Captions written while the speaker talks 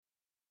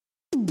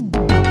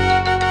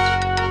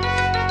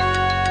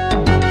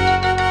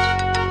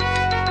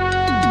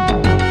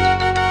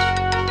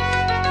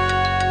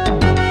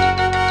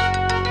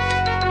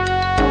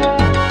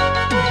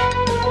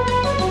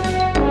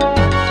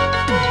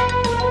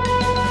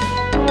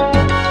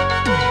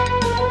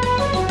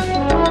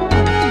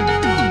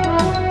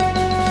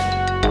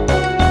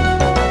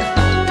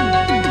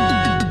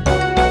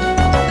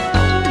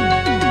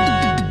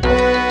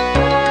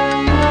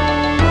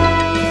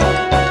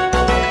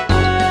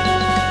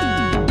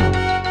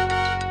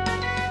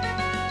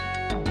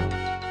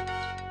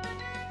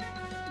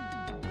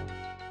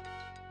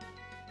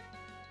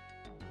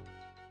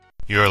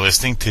You're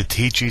listening to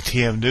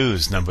TGTM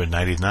News number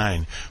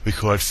 99,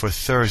 recorded for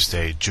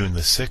Thursday, June the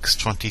 6th,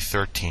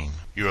 2013.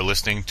 You're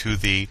listening to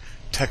the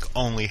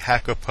Tech-Only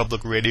Hacker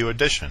Public Radio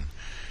Edition.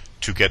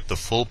 To get the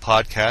full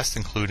podcast,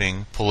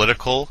 including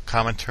political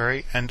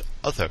commentary and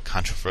other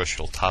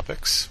controversial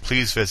topics,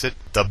 please visit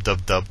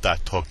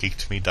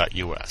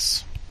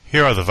www.talkgeektome.us.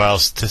 Here are the vital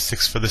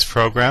statistics for this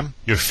program.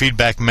 Your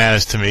feedback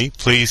matters to me.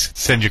 Please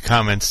send your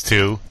comments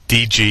to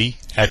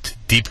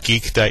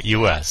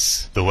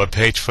dg@deepgeek.us. The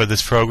webpage for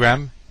this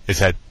program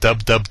is at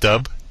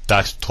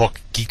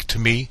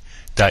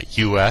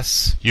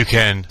www.talkgeektome.us. You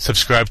can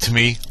subscribe to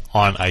me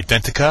on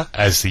Identica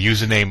as the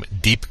username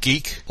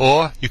DeepGeek,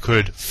 or you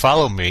could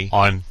follow me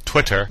on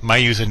Twitter. My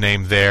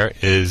username there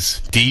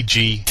is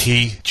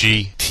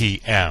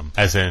DGTGTM,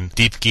 as in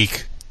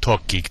DeepGeek,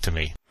 Talk Geek to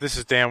me. This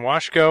is Dan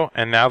Washko,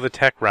 and now the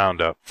Tech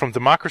Roundup. From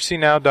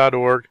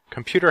democracynow.org,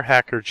 computer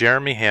hacker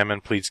Jeremy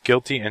Hammond pleads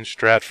guilty in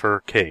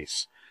Stratford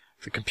case.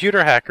 The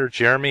computer hacker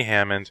Jeremy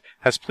Hammond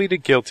has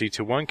pleaded guilty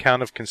to one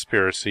count of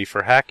conspiracy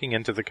for hacking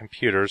into the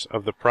computers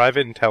of the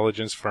private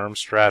intelligence firm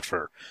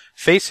Stratford.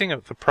 Facing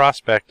the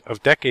prospect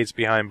of decades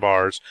behind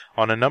bars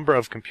on a number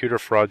of computer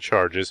fraud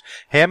charges,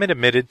 Hammond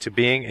admitted to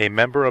being a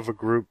member of a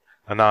group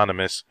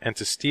anonymous and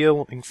to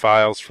stealing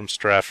files from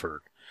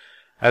Stratford,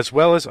 as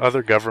well as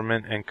other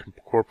government and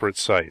corporate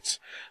sites.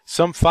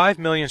 Some 5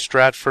 million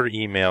Stratford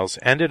emails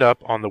ended up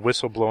on the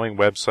whistleblowing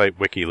website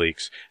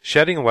WikiLeaks,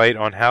 shedding light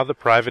on how the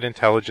private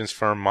intelligence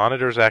firm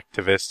monitors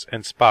activists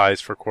and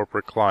spies for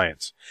corporate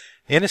clients.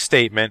 In a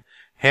statement,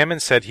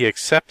 Hammond said he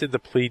accepted the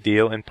plea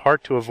deal in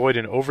part to avoid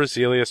an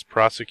overzealous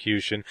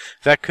prosecution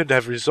that could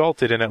have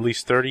resulted in at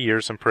least 30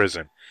 years in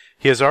prison.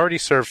 He has already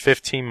served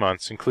 15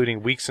 months,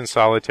 including weeks in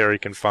solitary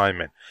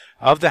confinement.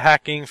 Of the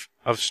hacking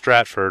of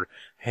Stratford,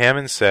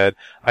 Hammond said,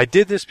 "I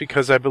did this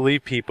because I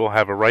believe people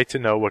have a right to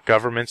know what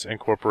governments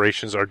and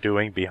corporations are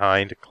doing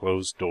behind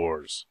closed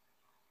doors."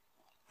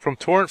 From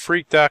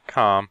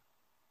torrentfreak.com,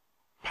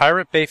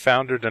 Pirate Bay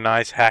founder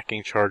denies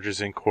hacking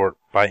charges in court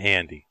by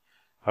Andy.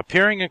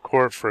 Appearing in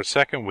court for a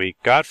second week,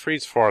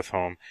 Gottfried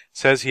Svartholm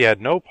says he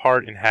had no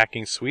part in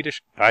hacking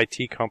Swedish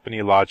IT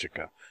company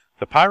Logica.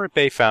 The Pirate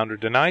Bay founder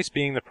denies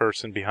being the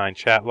person behind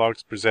chat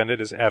logs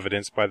presented as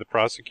evidence by the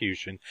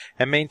prosecution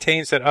and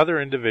maintains that other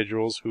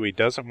individuals who he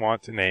doesn't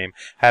want to name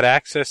had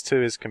access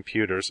to his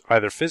computers,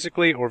 either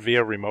physically or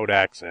via remote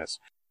access.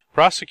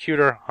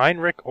 Prosecutor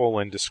Heinrich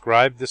Olin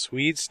described the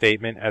Swede's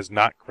statement as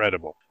not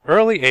credible.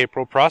 Early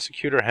April,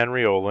 Prosecutor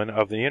Henry Olin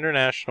of the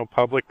International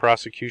Public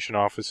Prosecution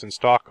Office in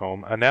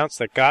Stockholm announced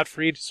that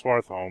Gottfried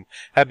Svartholm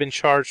had been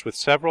charged with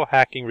several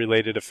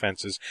hacking-related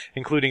offenses,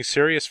 including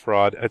serious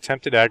fraud,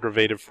 attempted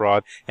aggravated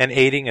fraud, and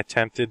aiding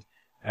attempted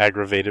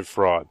aggravated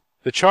fraud.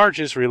 The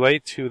charges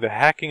relate to the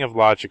hacking of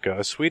Logica,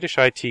 a Swedish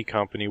IT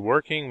company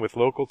working with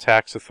local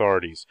tax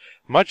authorities.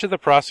 Much of the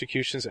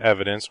prosecution's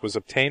evidence was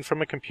obtained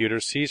from a computer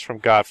seized from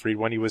Gottfried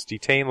when he was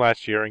detained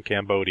last year in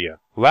Cambodia.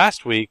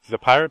 Last week, the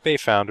Pirate Bay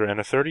founder and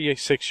a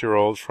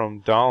 36-year-old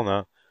from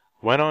Dann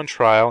went on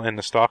trial in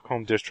the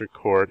Stockholm District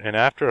Court, and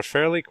after a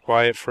fairly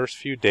quiet first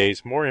few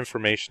days, more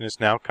information is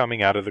now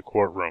coming out of the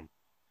courtroom.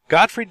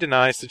 Gottfried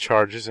denies the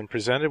charges and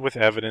presented with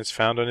evidence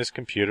found on his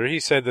computer. He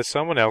said that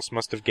someone else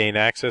must have gained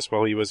access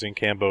while he was in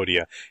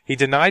Cambodia. He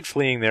denied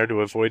fleeing there to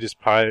avoid his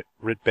Pirate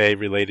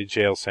Bay-related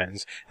jail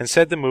sentence and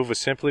said the move was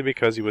simply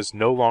because he was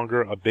no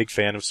longer a big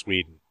fan of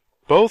Sweden.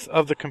 Both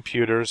of the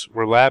computers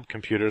were lab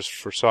computers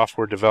for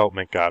software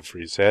development,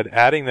 Gottfried said,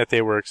 adding that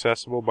they were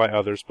accessible by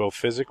others both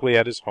physically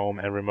at his home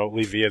and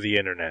remotely via the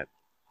internet.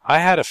 "I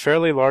had a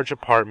fairly large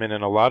apartment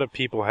and a lot of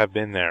people have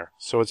been there,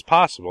 so it's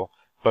possible.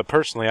 But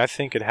personally, I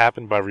think it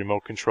happened by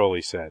remote control,"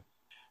 he said.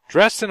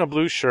 Dressed in a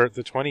blue shirt,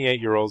 the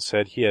 28-year-old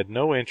said he had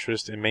no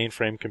interest in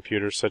mainframe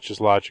computers such as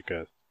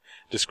Logica,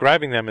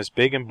 describing them as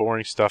big and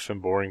boring stuff in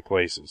boring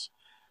places.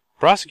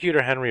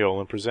 Prosecutor Henry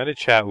Olin presented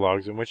chat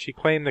logs in which he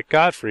claimed that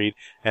Gottfried,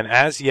 an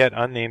as-yet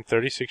unnamed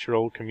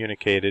 36-year-old,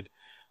 communicated,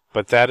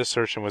 but that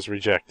assertion was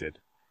rejected.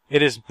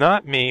 "It is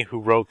not me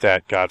who wrote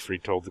that,"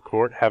 Gottfried told the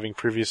court, having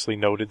previously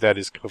noted that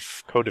his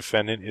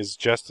co-defendant is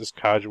just a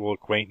casual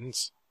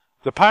acquaintance.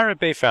 The Pirate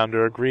Bay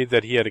founder agreed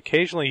that he had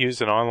occasionally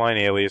used an online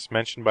alias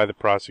mentioned by the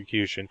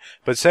prosecution,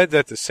 but said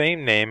that the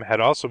same name had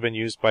also been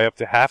used by up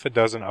to half a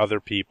dozen other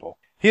people.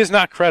 "He is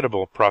not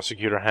credible,"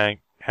 Prosecutor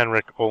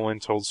Henrik Olin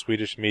told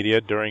Swedish media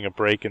during a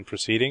break in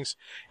proceedings.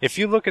 "If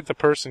you look at the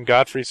person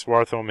Gottfried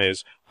Svartholm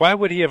is, why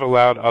would he have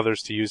allowed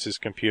others to use his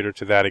computer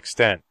to that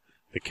extent?"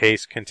 The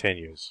case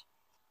continues.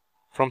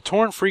 From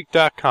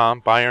torrentfreak.com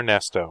by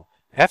Ernesto,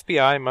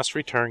 FBI must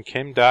return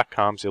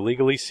Kim.com's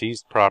illegally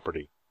seized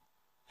property.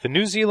 The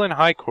New Zealand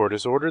High Court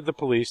has ordered the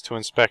police to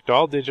inspect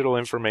all digital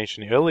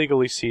information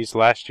illegally seized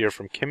last year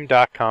from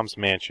Kim.com's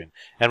mansion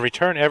and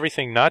return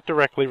everything not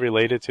directly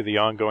related to the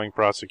ongoing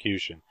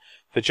prosecution.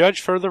 The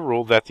judge further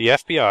ruled that the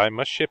FBI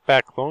must ship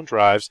back clone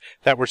drives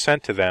that were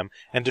sent to them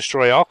and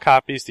destroy all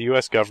copies the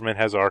U.S. government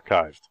has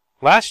archived.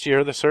 Last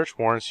year, the search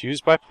warrants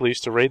used by police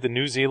to raid the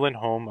New Zealand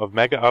home of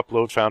Mega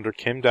Upload founder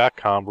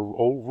Kim.com were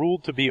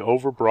ruled to be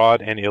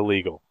overbroad and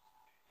illegal.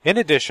 In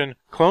addition,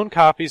 cloned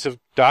copies of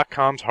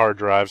 .com's hard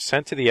drives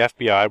sent to the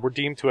FBI were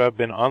deemed to have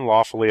been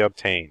unlawfully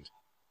obtained.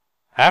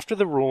 After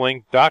the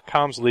ruling,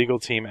 .com's legal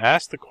team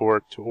asked the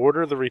court to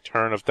order the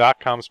return of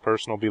 .com's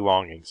personal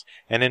belongings,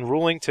 and in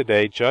ruling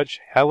today, Judge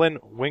Helen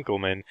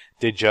Winkleman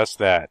did just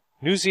that.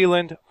 New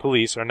Zealand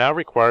police are now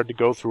required to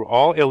go through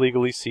all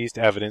illegally seized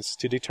evidence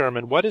to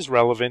determine what is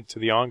relevant to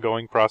the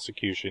ongoing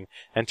prosecution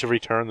and to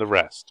return the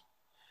rest.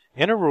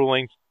 In a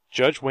ruling,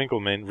 Judge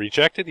Winkleman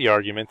rejected the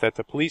argument that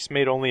the police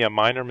made only a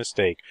minor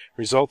mistake,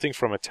 resulting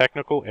from a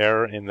technical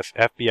error in the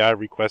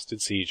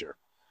FBI-requested seizure.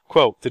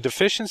 Quote, "The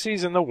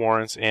deficiencies in the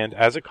warrants and,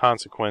 as a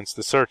consequence,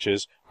 the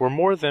searches were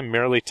more than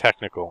merely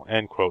technical,"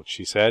 end quote,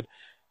 she said.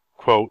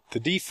 Quote, "The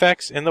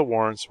defects in the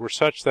warrants were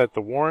such that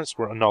the warrants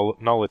were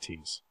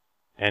nullities,"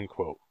 end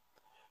quote.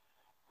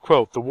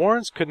 Quote, "The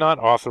warrants could not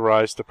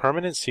authorize the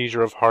permanent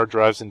seizure of hard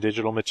drives and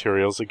digital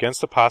materials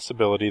against the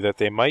possibility that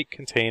they might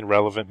contain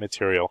relevant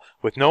material,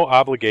 with no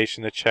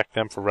obligation to check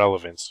them for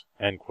relevance,"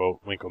 end quote,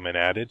 Winkleman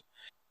added.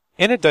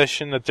 In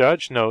addition, the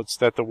judge notes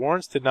that the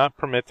warrants did not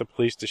permit the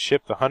police to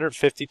ship the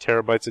 150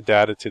 terabytes of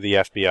data to the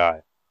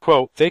FBI.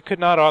 Quote, "They could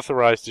not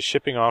authorize the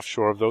shipping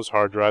offshore of those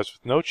hard drives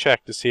with no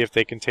check to see if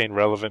they contain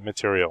relevant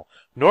material,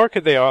 nor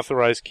could they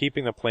authorize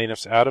keeping the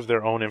plaintiffs out of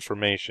their own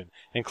information,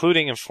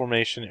 including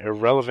information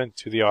irrelevant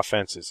to the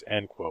offenses,"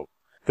 end quote.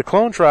 The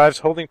clone drives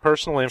holding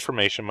personal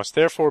information must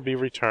therefore be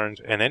returned,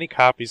 and any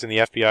copies in the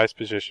FBI's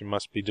possession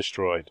must be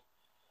destroyed.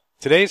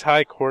 Today's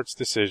High Court's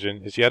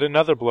decision is yet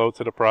another blow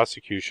to the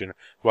prosecution,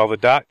 while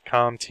the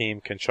 .com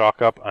team can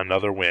chalk up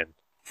another win.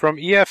 From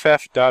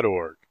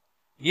EFF.org.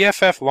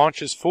 EFF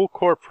launches full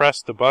court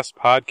press to bust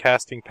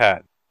podcasting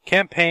patent.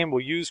 Campaign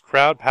will use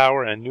crowd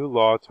power and new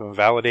law to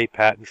invalidate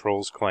patent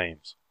trolls'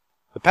 claims.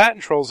 The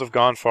patent trolls have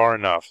gone far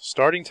enough.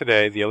 Starting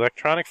today, the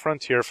Electronic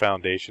Frontier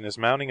Foundation is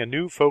mounting a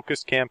new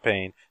focused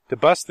campaign to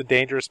bust the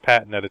dangerous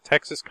patent that a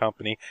Texas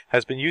company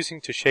has been using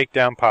to shake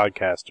down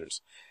podcasters.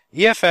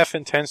 EFF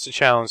intends to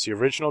challenge the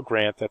original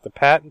grant that the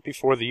patent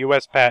before the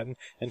U.S. Patent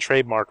and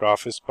Trademark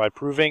Office by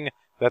proving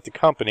that the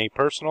company,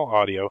 Personal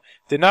Audio,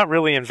 did not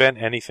really invent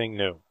anything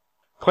new.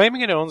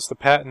 Claiming it owns the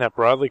patent that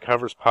broadly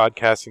covers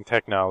podcasting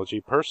technology,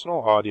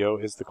 Personal Audio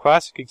is the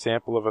classic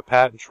example of a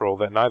patent troll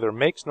that neither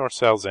makes nor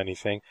sells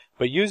anything,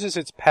 but uses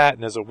its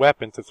patent as a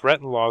weapon to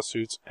threaten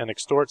lawsuits and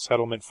extort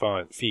settlement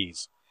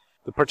fees.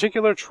 The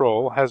particular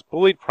troll has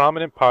bullied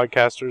prominent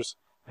podcasters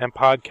and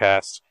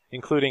podcasts,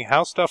 including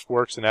How Stuff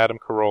Works and Adam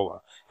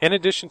Carolla, in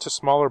addition to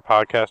smaller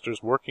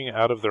podcasters working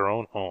out of their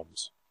own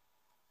homes.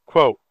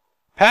 Quote,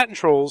 "Patent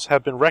trolls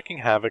have been wreaking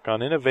havoc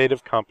on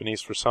innovative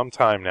companies for some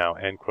time now,"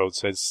 end quote,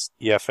 says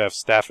EFF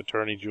staff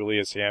attorney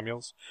Julia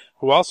Samuels,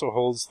 who also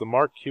holds the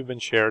Mark Cuban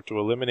chair to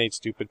eliminate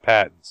stupid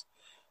patents.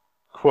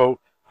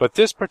 Quote, "But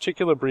this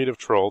particular breed of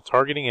troll,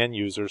 targeting end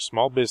users,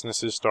 small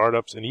businesses,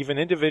 startups, and even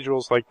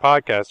individuals like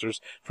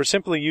podcasters for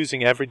simply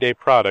using everyday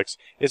products,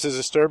 is a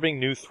disturbing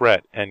new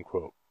threat," end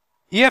quote.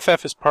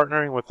 EFF is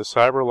partnering with the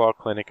Cyber Law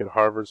Clinic at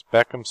Harvard's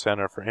Beckham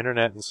Center for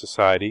Internet and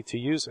Society to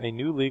use a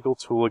new legal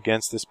tool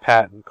against this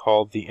patent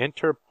called the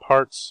Inter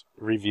Partes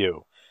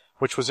Review,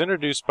 which was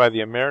introduced by the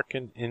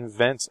American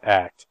Invents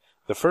Act.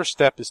 The first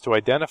step is to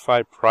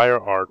identify prior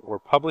art or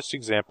published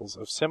examples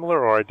of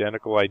similar or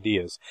identical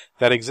ideas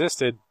that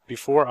existed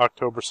before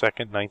October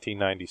 2nd,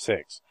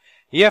 1996.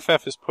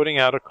 EFF is putting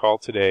out a call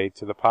today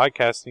to the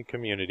podcasting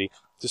community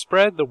to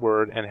spread the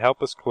word and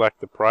help us collect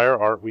the prior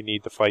art we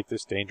need to fight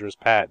this dangerous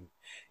patent.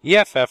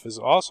 EFF is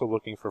also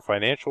looking for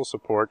financial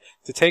support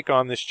to take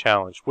on this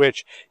challenge,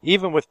 which,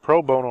 even with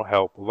pro bono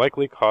help, will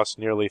likely cost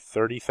nearly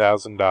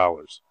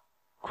 $30,000.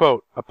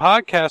 Quote, "A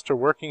podcaster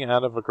working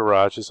out of a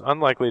garage is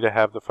unlikely to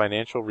have the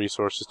financial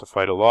resources to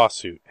fight a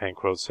lawsuit," end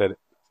quote, said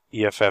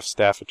EFF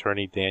staff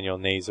attorney Daniel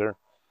Nazer.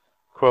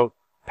 Quote,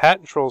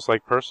 "Patent trolls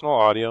like Personal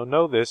Audio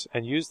know this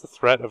and use the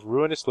threat of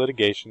ruinous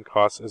litigation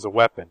costs as a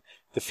weapon.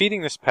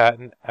 Defeating this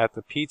patent at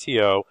the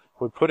PTO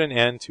would put an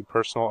end to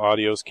Personal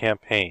Audio's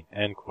campaign,"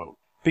 end quote.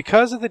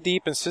 Because of the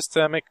deep and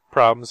systemic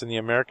problems in the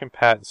American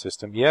patent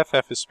system,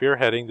 EFF is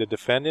spearheading the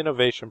Defend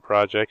Innovation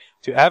Project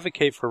to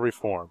advocate for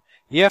reform.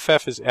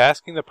 EFF is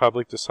asking the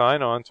public to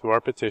sign on to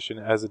our petition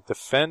as at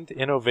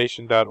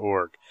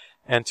defendinnovation.org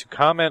and to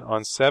comment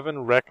on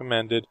 7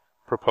 recommended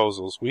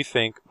proposals we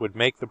think would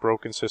make the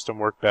broken system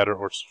work better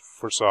or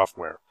for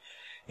software.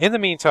 In the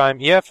meantime,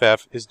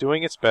 EFF is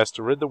doing its best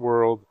to rid the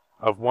world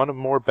of one or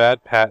more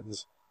bad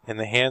patents in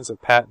the hands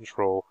of patent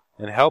troll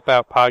and help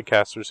out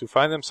podcasters who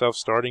find themselves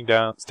staring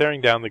down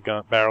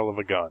the barrel of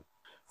a gun.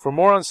 For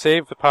more on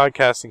Save the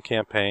Podcasting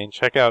Campaign,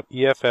 check out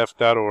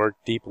EFF.org,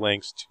 Deep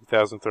Links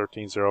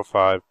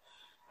 2013-05,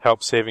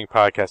 Help Saving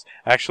Podcasts.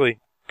 Actually,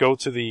 go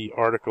to the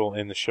article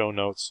in the show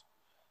notes,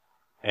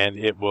 and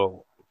it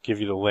will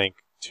give you the link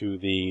to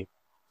the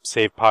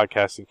Save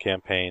Podcasting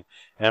Campaign.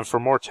 And for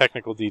more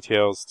technical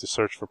details, to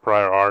search for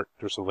prior art,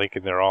 there's a link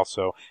in there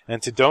also.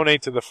 And to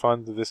donate to the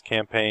fund of this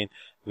campaign,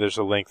 there's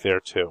a link there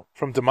too.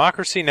 From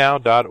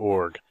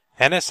democracynow.org,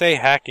 NSA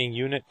hacking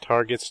unit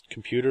targets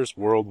computers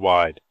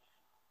worldwide.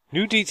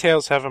 New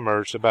details have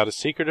emerged about a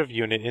secretive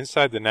unit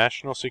inside the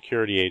National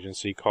Security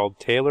Agency called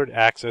Tailored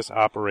Access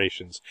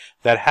Operations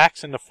that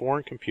hacks into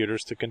foreign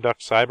computers to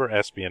conduct cyber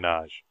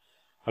espionage.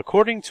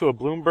 According to a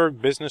Bloomberg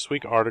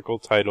Businessweek article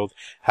titled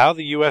How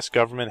the U.S.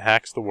 Government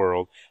Hacks the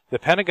World, the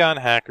Pentagon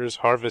hackers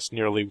harvest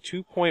nearly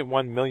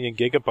 2.1 million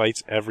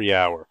gigabytes every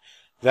hour.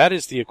 That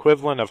is the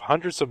equivalent of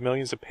hundreds of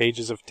millions of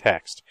pages of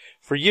text.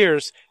 For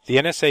years, the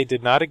NSA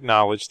did not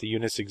acknowledge the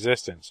unit's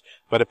existence,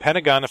 but a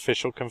Pentagon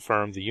official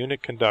confirmed the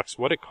unit conducts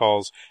what it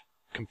calls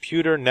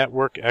computer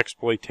network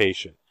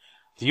exploitation.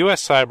 The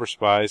U.S. cyber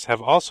spies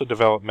have also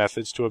developed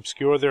methods to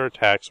obscure their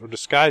attacks or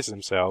disguise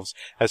themselves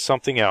as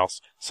something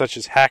else, such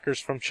as hackers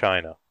from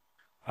China.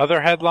 Other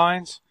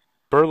headlines?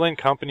 Berlin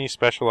company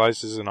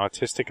specializes in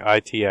autistic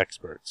IT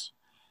experts.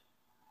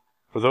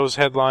 For those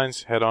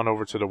headlines, head on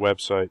over to the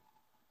website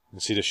and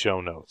see the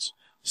show notes.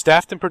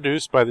 Staffed and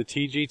produced by the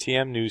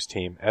TGTM news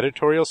team.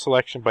 Editorial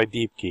selection by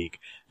DeepGeek.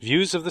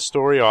 Views of the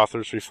story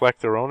authors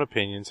reflect their own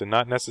opinions and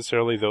not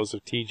necessarily those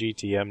of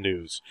TGTM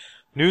News.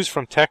 News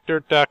from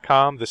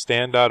TechDirt.com,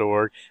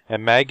 TheStand.org,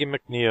 and Maggie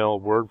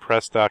McNeil,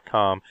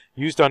 WordPress.com,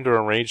 used under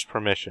arranged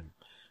permission.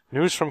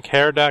 News from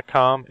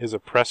Care.com is a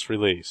press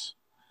release.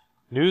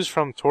 News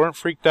from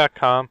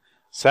TorrentFreak.com,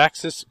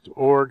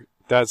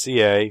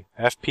 Saxis.org.ca,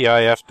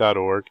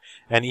 FPIF.org,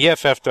 and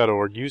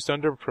EFF.org, used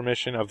under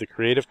permission of the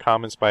Creative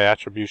Commons by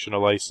Attribution, a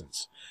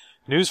license.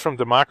 News from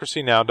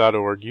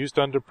DemocracyNow.org, used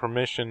under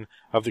permission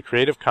of the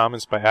Creative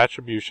Commons by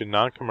Attribution,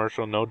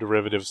 Non-Commercial, No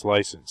Derivatives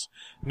license.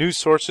 News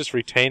sources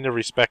retain their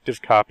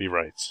respective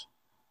copyrights.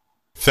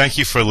 Thank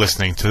you for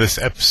listening to this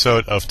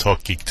episode of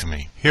Talk Geek to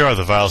Me. Here are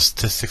the vital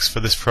statistics for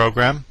this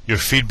program. Your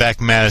feedback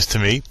matters to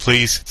me.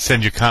 Please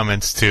send your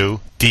comments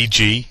to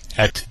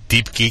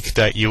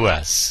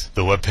dg@deepgeek.us.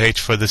 The webpage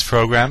for this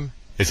program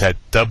is at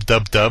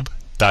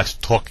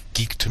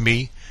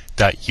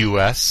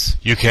www.talkgeektome.us.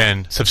 You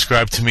can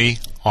subscribe to me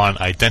on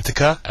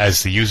Identica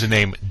as the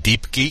username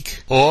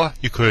DeepGeek, or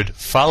you could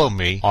follow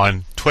me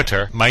on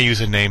Twitter. My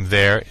username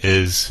there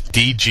is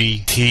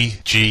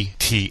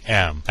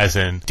DGTGTM, as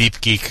in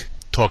DeepGeek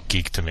Talk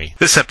Geek to Me.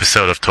 This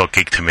episode of Talk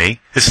Geek to Me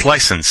is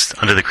licensed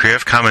under the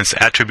Creative Commons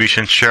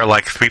Attribution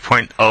Sharealike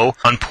 3.0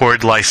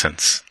 Unported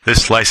license.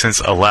 This license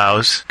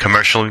allows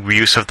commercial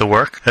reuse of the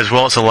work, as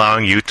well as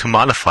allowing you to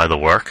modify the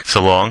work,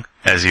 so long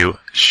as you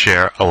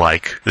share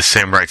alike the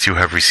same rights you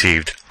have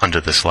received under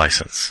this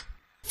license.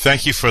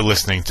 Thank you for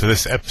listening to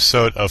this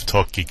episode of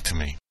Talk Geek to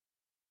Me.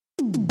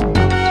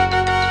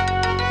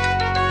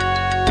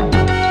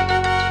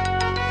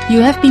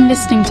 You have been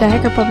listening to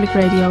Hacker Public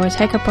Radio at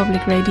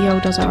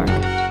hackerpublicradio.org.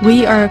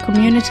 We are a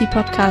community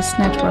podcast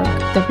network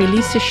that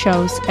releases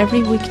shows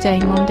every weekday,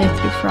 Monday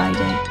through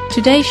Friday.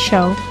 Today's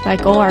show,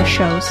 like all our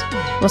shows,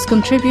 was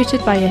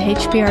contributed by a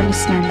HPR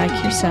listener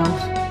like yourself.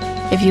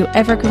 If you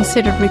ever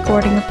considered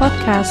recording a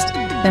podcast,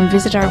 then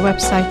visit our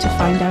website to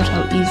find out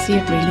how easy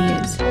it really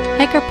is.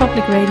 Hacker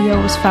Public Radio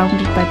was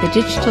founded by the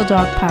Digital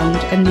Dog Pound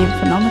and the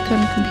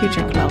Infonomicon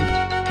Computer Club.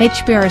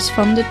 HPR is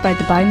funded by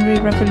the Binary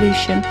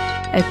Revolution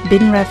at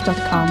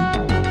binrev.com.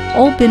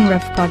 All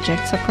BinRev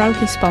projects are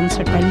proudly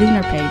sponsored by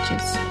Lunar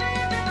Pages.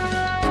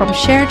 From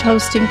shared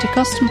hosting to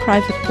custom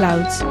private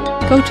clouds,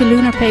 go to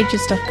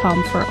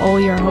lunarpages.com for all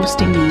your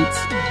hosting needs.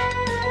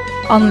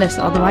 Unless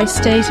otherwise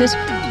stated,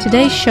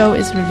 today's show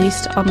is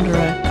released under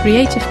a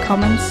Creative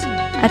Commons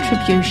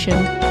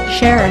Attribution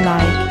Share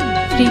Alike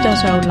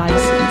 3.0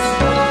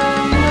 license.